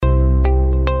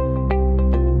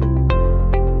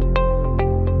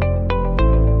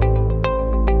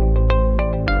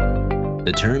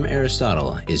The term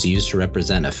Aristotle is used to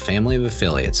represent a family of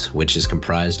affiliates, which is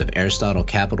comprised of Aristotle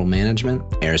Capital Management,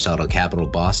 Aristotle Capital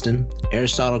Boston,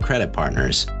 Aristotle Credit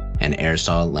Partners, and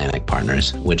Aristotle Atlantic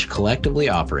Partners, which collectively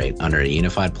operate under a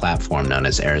unified platform known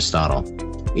as Aristotle.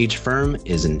 Each firm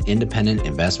is an independent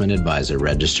investment advisor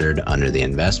registered under the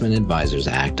Investment Advisors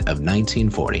Act of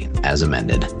 1940, as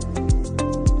amended.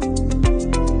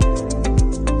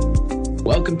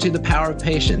 Welcome to The Power of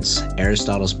Patience,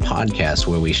 Aristotle's podcast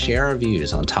where we share our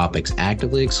views on topics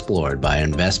actively explored by our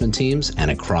investment teams and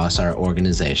across our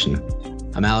organization.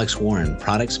 I'm Alex Warren,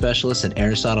 product specialist at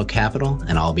Aristotle Capital,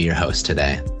 and I'll be your host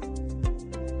today.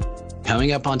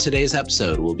 Coming up on today's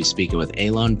episode, we'll be speaking with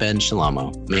Alon Ben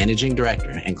Shlomo, Managing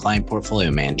Director and Client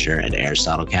Portfolio Manager at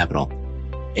Aristotle Capital.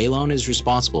 Alon is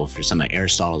responsible for some of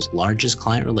Aristotle's largest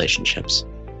client relationships.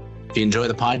 If you enjoy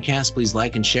the podcast, please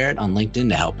like and share it on LinkedIn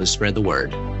to help us spread the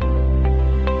word.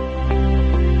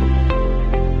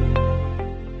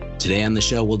 Today on the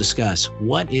show, we'll discuss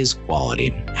what is quality,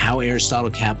 how Aristotle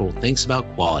Capital thinks about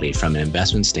quality from an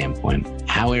investment standpoint,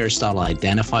 how Aristotle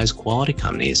identifies quality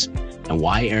companies, and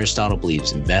why Aristotle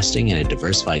believes investing in a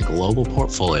diversified global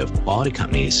portfolio of quality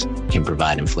companies can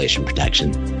provide inflation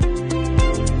protection.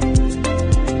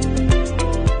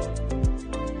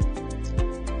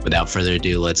 Without further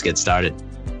ado, let's get started.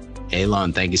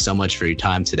 Alon, thank you so much for your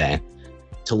time today.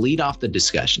 To lead off the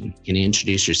discussion, can you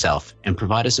introduce yourself and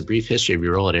provide us a brief history of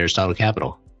your role at Aristotle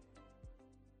Capital?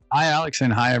 Hi, Alex,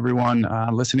 and hi, everyone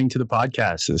listening to the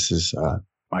podcast. This is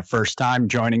my first time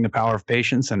joining The Power of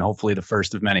Patience and hopefully the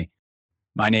first of many.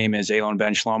 My name is Alon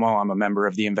Ben Shlomo. I'm a member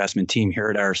of the investment team here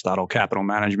at Aristotle Capital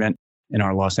Management in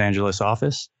our Los Angeles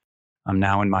office. I'm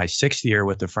now in my 6th year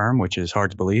with the firm, which is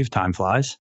hard to believe. Time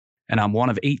flies. And I'm one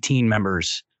of 18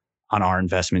 members on our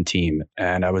investment team.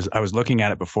 And I was looking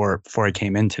at it before I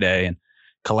came in today, and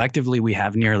collectively we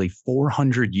have nearly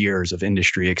 400 years of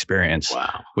industry experience.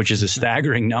 Wow. Which is a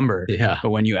staggering number. Yeah. But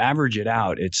when you average it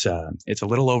out, it's a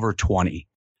little over 20.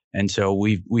 And so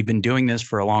we've been doing this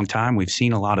for a long time. We've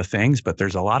seen a lot of things, but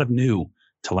there's a lot of new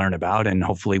to learn about. And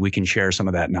hopefully we can share some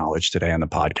of that knowledge today on the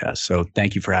podcast. So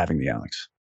thank you for having me, Alex.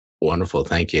 Wonderful.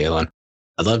 Thank you, Alon.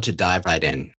 I'd love to dive right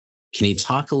in. Can you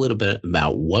talk a little bit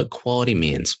about what quality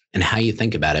means and how you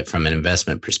think about it from an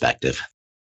investment perspective?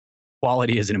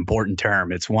 Quality is an important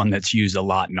term. It's one that's used a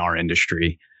lot in our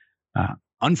industry.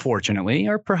 Unfortunately,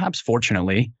 or perhaps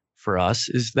fortunately for us,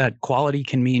 is that quality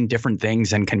can mean different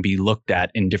things and can be looked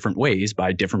at in different ways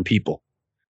by different people.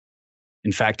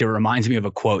 In fact, it reminds me of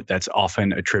a quote that's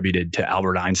often attributed to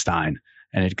Albert Einstein,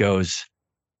 and it goes,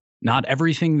 "Not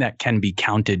everything that can be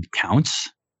counted counts,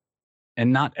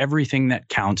 and not everything that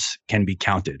counts can be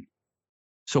counted."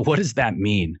 So what does that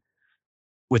mean?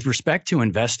 With respect to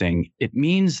investing, it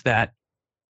means that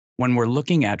when we're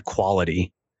looking at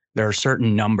quality, there are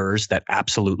certain numbers that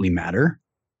absolutely matter,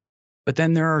 but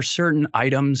then there are certain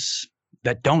items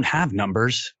that don't have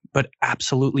numbers, but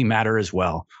absolutely matter as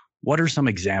well. What are some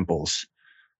examples?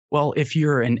 Well, if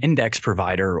you're an index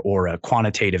provider or a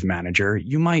quantitative manager,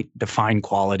 you might define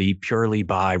quality purely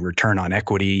by return on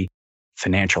equity,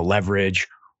 financial leverage,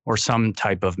 or some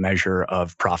type of measure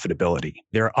of profitability.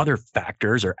 There are other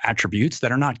factors or attributes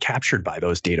that are not captured by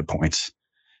those data points.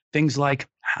 Things like,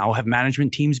 how have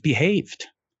management teams behaved?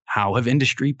 How have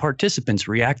industry participants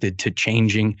reacted to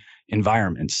changing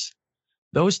environments?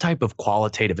 Those type of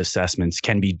qualitative assessments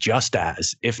can be just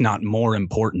as, if not more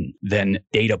important than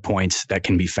data points that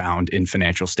can be found in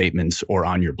financial statements or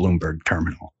on your Bloomberg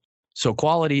terminal. So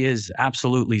quality is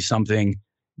absolutely something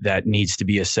that needs to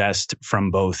be assessed from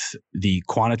both the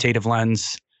quantitative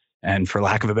lens and, for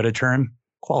lack of a better term,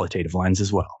 qualitative lens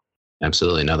as well.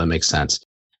 Absolutely. No, that makes sense.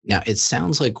 Now, it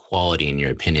sounds like quality, in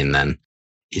your opinion, then,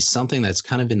 is something that's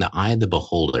kind of in the eye of the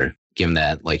beholder, given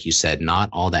that, like you said, not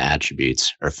all the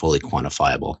attributes are fully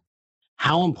quantifiable.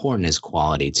 How important is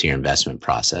quality to your investment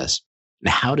process? And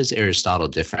how does Aristotle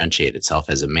differentiate itself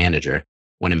as a manager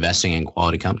when investing in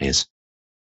quality companies?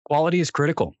 Quality is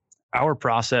critical. Our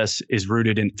process is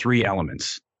rooted in 3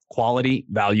 elements: quality,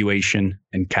 valuation,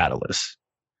 and catalyst.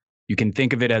 You can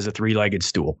think of it as a 3-legged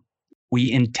stool.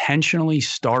 We intentionally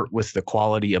start with the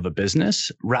quality of a business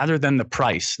rather than the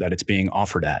price that it's being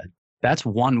offered at. That's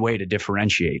one way to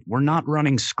differentiate. We're not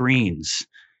running screens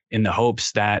in the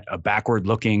hopes that a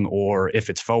backward-looking, or if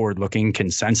it's forward-looking,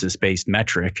 consensus-based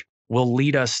metric will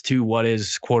lead us to what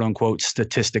is quote-unquote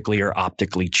statistically or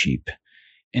optically cheap.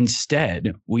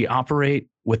 Instead, we operate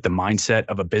with the mindset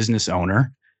of a business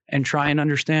owner and try and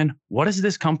understand, what does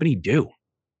this company do?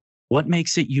 What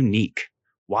makes it unique?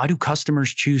 Why do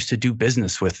customers choose to do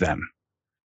business with them?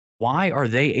 Why are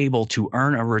they able to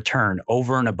earn a return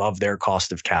over and above their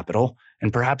cost of capital?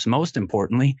 And perhaps most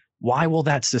importantly, why will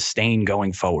that sustain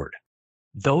going forward?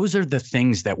 Those are the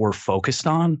things that we're focused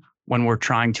on when we're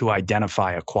trying to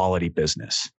identify a quality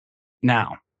business.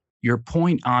 Now, your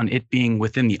point on it being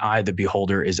within the eye of the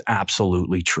beholder is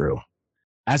absolutely true.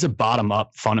 As a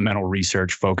bottom-up fundamental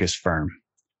research focused firm,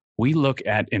 we look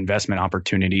at investment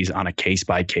opportunities on a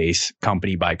case-by-case,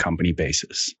 company-by-company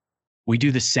basis. We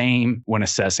do the same when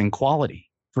assessing quality.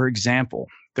 For example,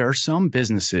 there are some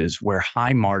businesses where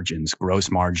high margins,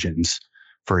 gross margins,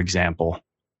 for example,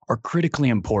 are critically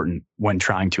important when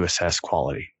trying to assess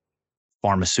quality.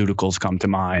 Pharmaceuticals come to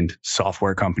mind,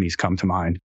 software companies come to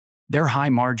mind. Their high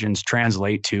margins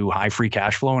translate to high free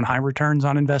cash flow and high returns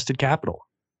on invested capital.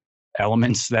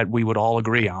 Elements that we would all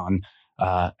agree on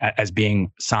as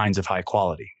being signs of high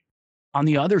quality. On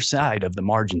the other side of the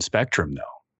margin spectrum, though,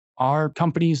 are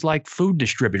companies like food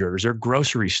distributors or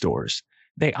grocery stores.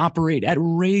 They operate at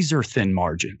razor thin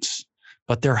margins,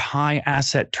 but their high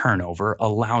asset turnover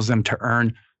allows them to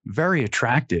earn very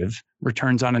attractive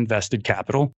returns on invested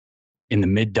capital in the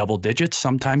mid double digits,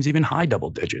 sometimes even high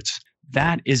double digits.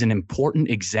 That is an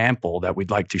important example that we'd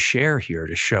like to share here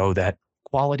to show that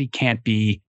quality can't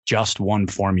be just one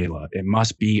formula. It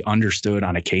must be understood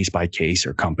on a case-by-case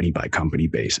or company-by-company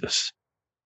basis.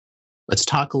 Let's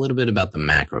talk a little bit about the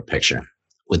macro picture.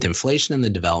 With inflation in the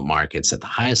developed markets at the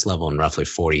highest level in roughly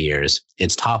 40 years,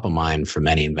 it's top of mind for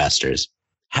many investors.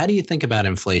 How do you think about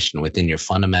inflation within your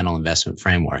fundamental investment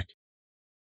framework?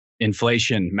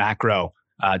 Inflation, macro,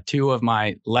 two of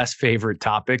my less favorite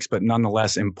topics, but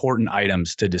nonetheless important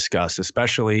items to discuss,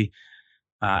 especially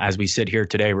as we sit here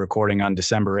today recording on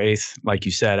December 8th. Like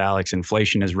you said, Alex,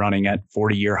 inflation is running at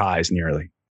 40-year highs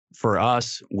nearly. For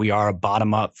us, we are a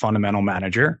bottom-up fundamental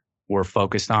manager. We're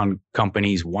focused on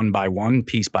companies one by one,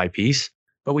 piece by piece,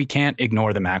 but we can't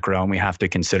ignore the macro and we have to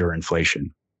consider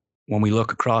inflation. When we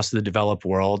look across the developed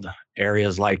world,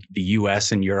 areas like the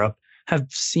US and Europe have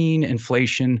seen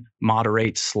inflation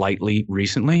moderate slightly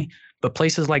recently, but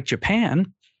places like Japan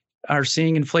are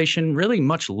seeing inflation really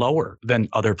much lower than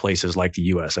other places like the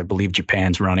US. I believe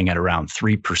Japan's running at around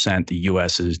 3%. The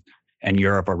US and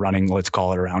Europe are running, let's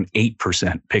call it around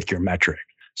 8%, pick your metric.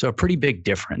 So a pretty big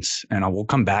difference, and we'll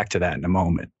come back to that in a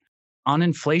moment. On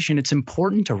inflation, it's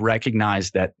important to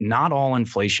recognize that not all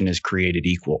inflation is created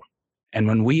equal. And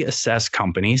when we assess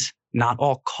companies, not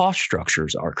all cost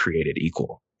structures are created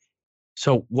equal.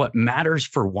 So what matters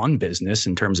for one business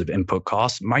in terms of input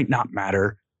costs might not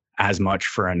matter as much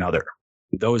for another.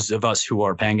 Those of us who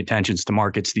are paying attention to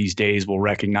markets these days will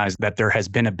recognize that there has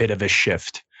been a bit of a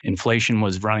shift. Inflation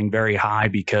was running very high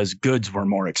because goods were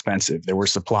more expensive. There were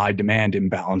supply-demand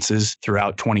imbalances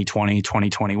throughout 2020,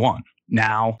 2021.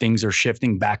 Now things are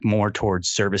shifting back more towards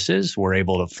services. We're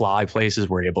able to fly places.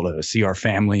 We're able to see our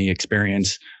family,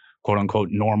 experience quote unquote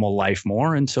normal life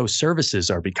more. And so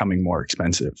services are becoming more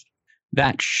expensive.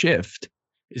 That shift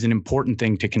is an important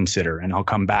thing to consider. And I'll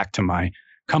come back to my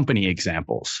company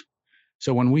examples.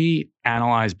 So when we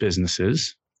analyze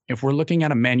businesses, if we're looking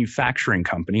at a manufacturing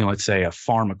company, let's say a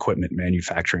farm equipment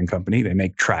manufacturing company, they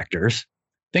make tractors,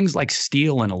 things like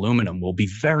steel and aluminum will be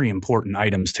very important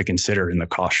items to consider in the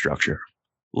cost structure.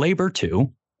 Labor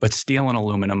too, but steel and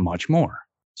aluminum much more.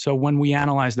 So when we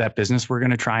analyze that business, we're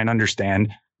going to try and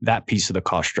understand that piece of the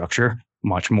cost structure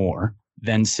much more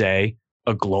than, say,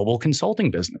 a global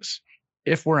consulting business.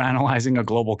 If we're analyzing a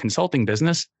global consulting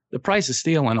business, the price of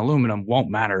steel and aluminum won't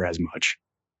matter as much.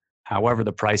 However,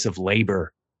 the price of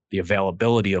labor, the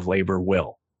availability of labor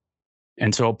will.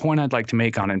 And so a point I'd like to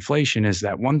make on inflation is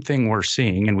that one thing we're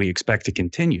seeing, and we expect to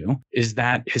continue, is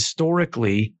that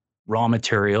historically, raw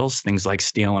materials, things like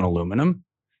steel and aluminum,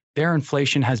 their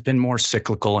inflation has been more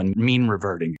cyclical and mean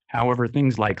reverting. However,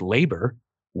 things like labor,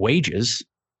 wages,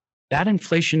 that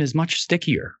inflation is much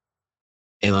stickier.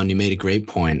 Elon, you made a great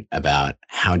point about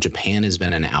how Japan has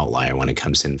been an outlier when it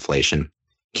comes to inflation.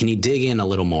 Can you dig in a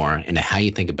little more into how you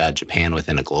think about Japan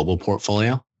within a global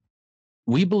portfolio?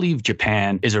 We believe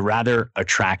Japan is a rather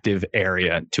attractive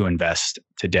area to invest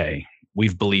today.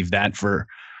 We've believed that for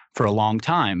a long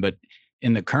time, but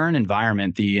in the current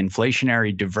environment, the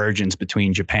inflationary divergence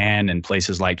between Japan and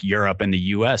places like Europe and the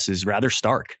US is rather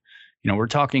stark. We're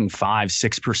talking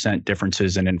 5-6%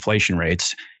 differences in inflation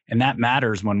rates, and that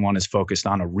matters when one is focused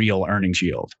on a real earnings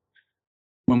yield.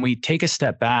 When we take a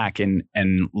step back and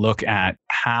look at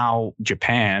how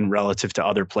Japan, relative to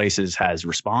other places, has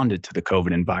responded to the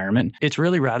COVID environment, it's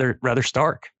really rather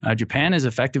stark. Japan is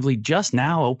effectively just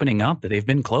now opening up. They've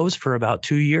been closed for about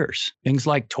 2 years. Things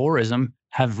like tourism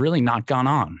have really not gone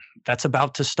on. That's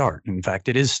about to start. In fact,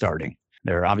 it is starting.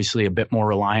 They're obviously a bit more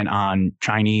reliant on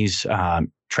Chinese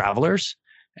travelers.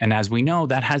 And as we know,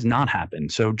 that has not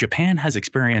happened. So Japan has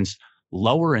experienced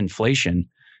lower inflation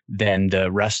than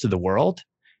the rest of the world.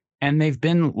 And they've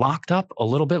been locked up a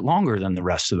little bit longer than the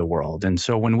rest of the world. And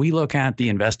so when we look at the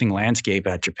investing landscape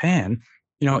at Japan,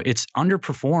 it's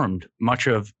underperformed much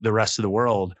of the rest of the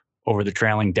world over the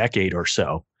trailing decade or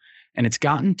so. And it's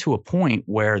gotten to a point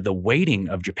where the weighting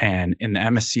of Japan in the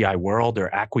MSCI World or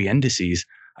ACWI indices,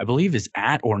 I believe, is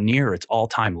at or near its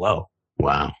all-time low.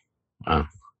 Wow.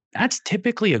 That's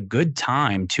typically a good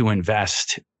time to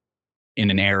invest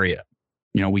in an area.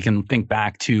 We can think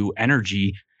back to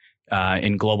energy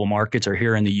in global markets or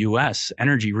here in the US.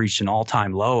 Energy reached an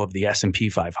all-time low of the S&P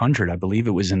 500. I believe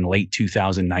it was in late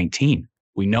 2019.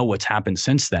 We know what's happened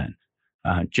since then.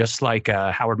 Just like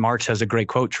Howard Marks has a great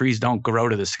quote, trees don't grow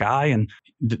to the sky. And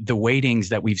the weightings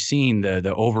that we've seen, the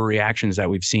overreactions that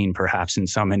we've seen perhaps in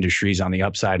some industries on the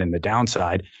upside and the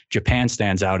downside, Japan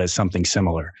stands out as something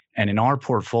similar. And in our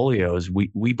portfolios,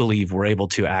 we believe we're able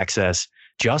to access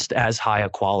just as high a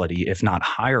quality, if not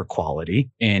higher quality,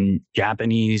 in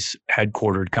Japanese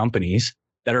headquartered companies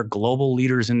that are global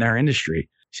leaders in their industry.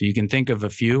 So you can think of a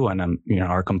few, and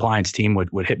our compliance team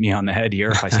would hit me on the head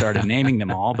here if I started naming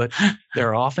them all. But there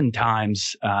are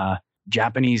oftentimes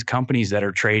Japanese companies that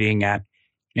are trading at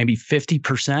maybe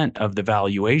 50% of the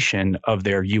valuation of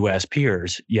their U.S.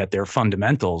 peers, yet their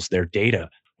fundamentals, their data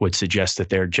would suggest that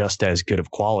they're just as good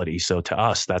of quality. So to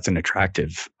us, that's an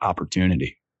attractive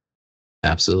opportunity.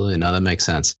 Absolutely. No, that makes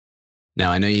sense.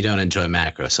 Now, I know you don't enjoy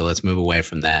macro, so let's move away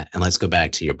from that and let's go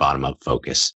back to your bottom-up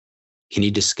focus. Can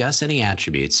you discuss any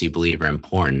attributes you believe are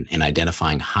important in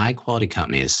identifying high-quality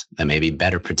companies that may be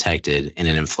better protected in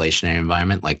an inflationary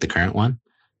environment like the current one?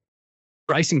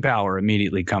 Pricing power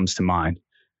immediately comes to mind.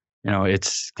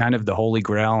 It's kind of the holy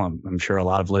grail. I'm sure a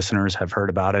lot of listeners have heard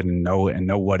about it and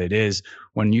know what it is.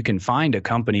 When you can find a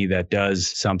company that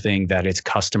does something that its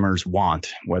customers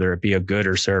want, whether it be a good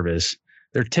or service,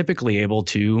 they're typically able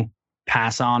to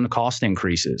pass on those cost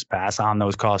increases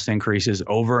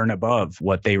over and above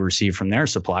what they receive from their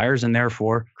suppliers, and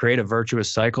therefore create a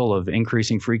virtuous cycle of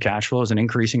increasing free cash flows and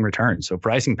increasing returns. So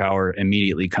pricing power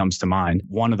immediately comes to mind.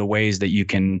 One of the ways that you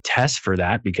can test for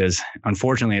that, because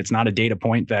unfortunately it's not a data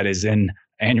point that is in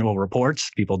annual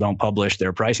reports. People don't publish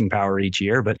their pricing power each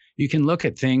year, but you can look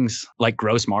at things like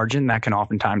gross margin. That can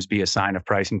oftentimes be a sign of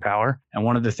pricing power. And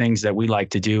one of the things that we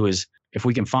like to do is, if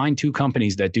we can find two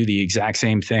companies that do the exact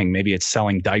same thing, maybe it's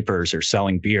selling diapers or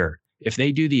selling beer. If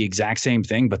they do the exact same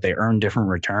thing, but they earn different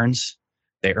returns,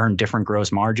 they earn different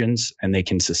gross margins, and they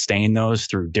can sustain those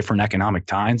through different economic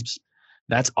times,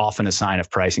 that's often a sign of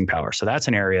pricing power. So that's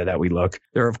an area that we look.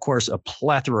 There are, of course, a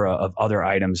plethora of other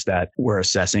items that we're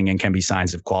assessing and can be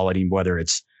signs of quality, whether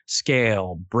it's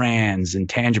scale, brands,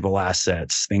 intangible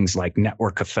assets, things like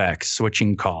network effects,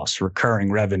 switching costs,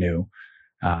 recurring revenue,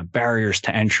 barriers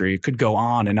to entry. It could go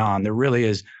on and on. There really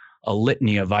is a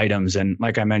litany of items. And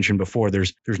like I mentioned before,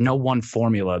 there's no one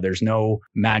formula. There's no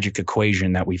magic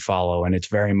equation that we follow. And it's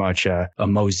very much a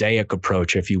mosaic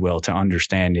approach, if you will, to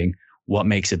understanding what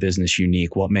makes a business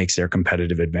unique, what makes their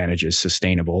competitive advantages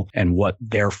sustainable, and what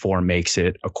therefore makes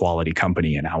it a quality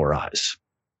company in our eyes.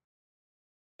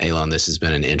 Elon, this has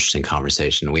been an interesting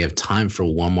conversation. We have time for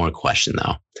one more question,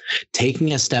 though.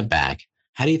 Taking a step back,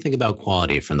 how do you think about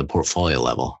quality from the portfolio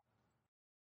level?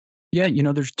 Yeah,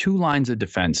 there's two lines of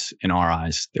defense in our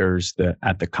eyes. There's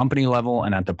at the company level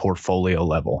and at the portfolio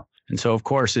level. And so, of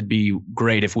course, it'd be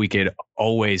great if we could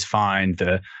always find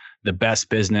the best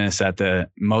business at the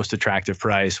most attractive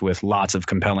price with lots of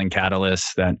compelling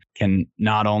catalysts that can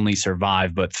not only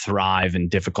survive, but thrive in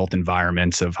difficult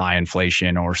environments of high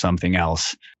inflation or something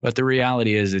else. But the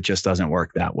reality is it just doesn't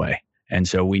work that way. And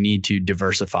so we need to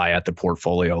diversify at the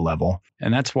portfolio level.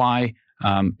 And that's why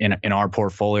in our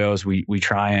portfolios, we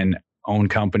try and own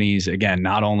companies, again,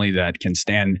 not only that can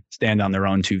stand on their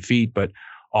own 2 feet, but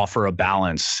offer a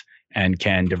balance and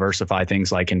can diversify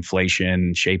things like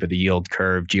inflation, shape of the yield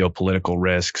curve, geopolitical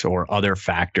risks, or other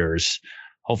factors.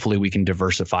 Hopefully we can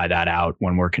diversify that out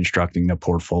when we're constructing the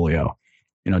portfolio.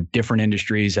 Different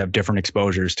industries have different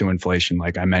exposures to inflation,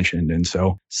 like I mentioned. And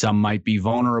so some might be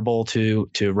vulnerable to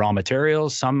raw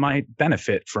materials. Some might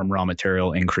benefit from raw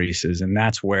material increases. And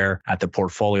that's where at the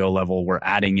portfolio level, we're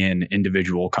adding in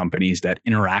individual companies that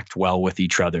interact well with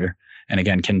each other and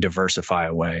again, can diversify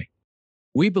away.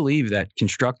 We believe that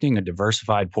constructing a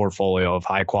diversified portfolio of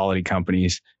high quality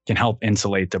companies can help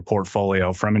insulate the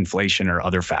portfolio from inflation or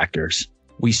other factors.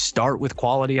 We start with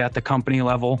quality at the company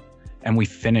level, and we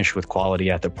finish with quality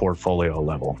at the portfolio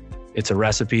level. It's a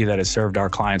recipe that has served our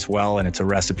clients well, and it's a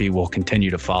recipe we'll continue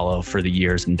to follow for the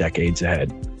years and decades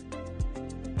ahead.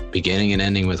 Beginning and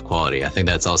ending with quality. I think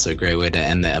that's also a great way to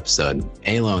end the episode.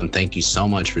 Alon, thank you so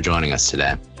much for joining us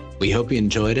today. We hope you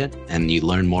enjoyed it and you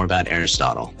learned more about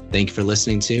Aristotle. Thank you for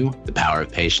listening to The Power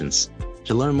of Patience.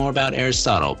 To learn more about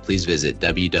Aristotle, please visit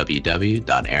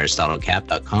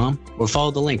www.aristotlecap.com or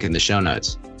follow the link in the show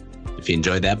notes. If you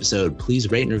enjoyed the episode,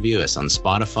 please rate and review us on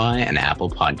Spotify and Apple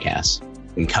Podcasts.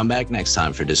 And come back next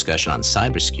time for a discussion on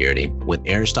cybersecurity with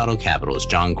Aristotle Capital's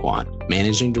John Kwan,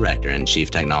 Managing Director and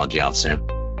Chief Technology Officer.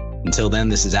 Until then,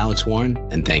 this is Alex Warren,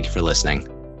 and thank you for listening.